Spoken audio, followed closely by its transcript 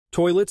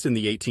Toilets in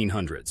the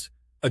 1800s,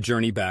 a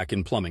journey back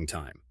in plumbing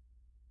time.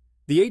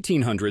 The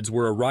 1800s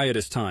were a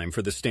riotous time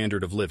for the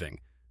standard of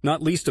living,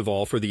 not least of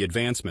all for the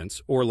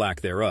advancements, or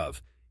lack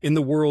thereof, in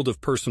the world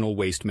of personal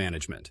waste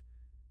management.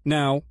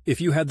 Now,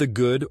 if you had the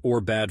good or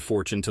bad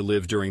fortune to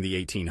live during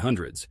the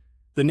 1800s,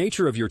 the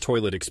nature of your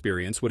toilet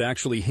experience would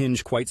actually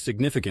hinge quite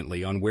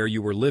significantly on where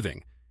you were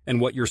living and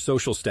what your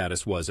social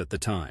status was at the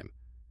time.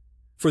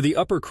 For the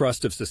upper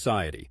crust of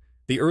society,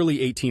 the early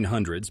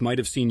 1800s might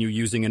have seen you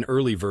using an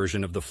early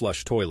version of the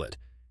flush toilet,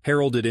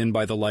 heralded in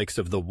by the likes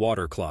of the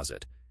water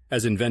closet,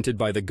 as invented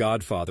by the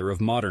godfather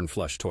of modern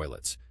flush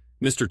toilets,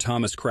 Mr.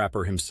 Thomas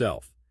Crapper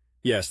himself.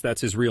 Yes,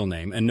 that's his real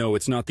name, and no,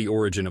 it's not the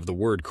origin of the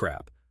word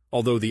crap,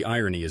 although the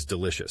irony is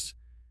delicious.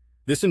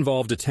 This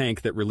involved a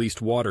tank that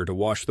released water to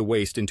wash the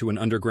waste into an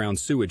underground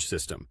sewage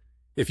system,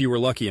 if you were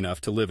lucky enough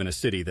to live in a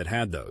city that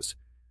had those.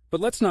 But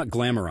let's not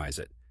glamorize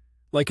it.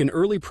 Like an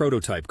early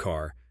prototype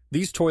car,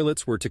 these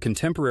toilets were to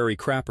contemporary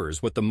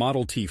crappers what the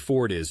Model T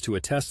Ford is to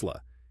a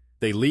Tesla.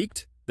 They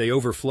leaked, they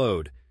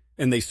overflowed,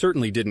 and they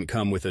certainly didn't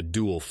come with a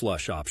dual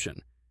flush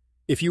option.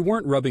 If you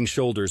weren't rubbing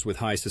shoulders with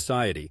high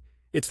society,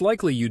 it's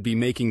likely you'd be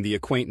making the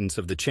acquaintance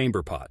of the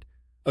chamber pot,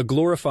 a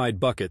glorified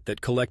bucket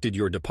that collected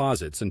your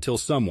deposits until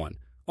someone,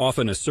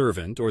 often a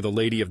servant or the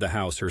lady of the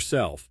house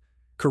herself,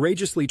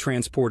 courageously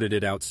transported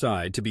it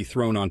outside to be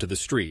thrown onto the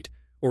street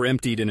or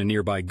emptied in a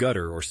nearby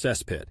gutter or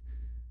cesspit.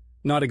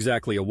 Not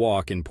exactly a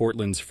walk in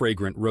Portland's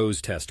fragrant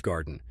rose test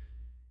garden.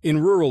 In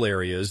rural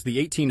areas, the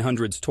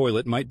 1800s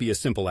toilet might be a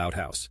simple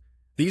outhouse.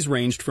 These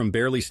ranged from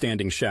barely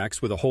standing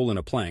shacks with a hole in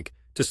a plank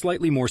to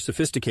slightly more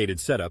sophisticated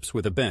setups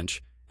with a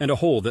bench and a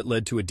hole that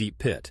led to a deep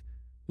pit.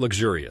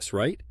 Luxurious,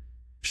 right?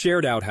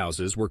 Shared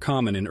outhouses were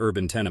common in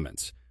urban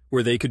tenements,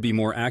 where they could be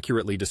more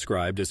accurately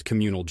described as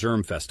communal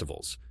germ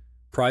festivals.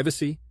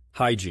 Privacy,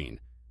 hygiene,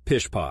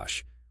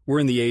 pish-posh, were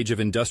in the age of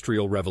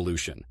industrial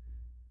revolution.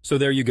 So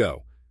there you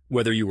go.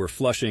 Whether you were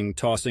flushing,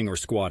 tossing, or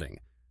squatting,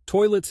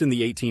 toilets in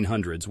the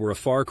 1800s were a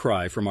far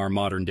cry from our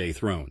modern-day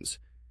thrones.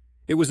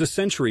 It was a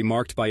century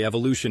marked by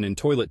evolution in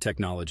toilet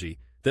technology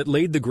that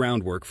laid the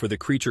groundwork for the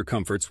creature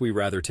comforts we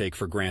rather take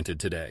for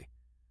granted today.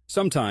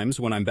 Sometimes,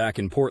 when I'm back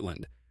in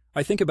Portland,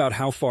 I think about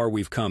how far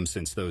we've come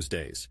since those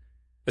days,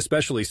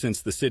 especially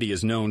since the city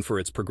is known for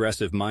its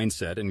progressive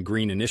mindset and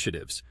green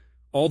initiatives,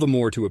 all the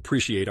more to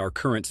appreciate our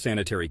current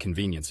sanitary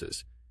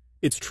conveniences.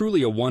 It's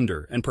truly a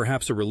wonder, and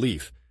perhaps a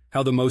relief,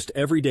 how the most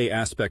everyday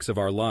aspects of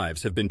our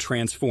lives have been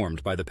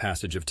transformed by the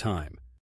passage of time.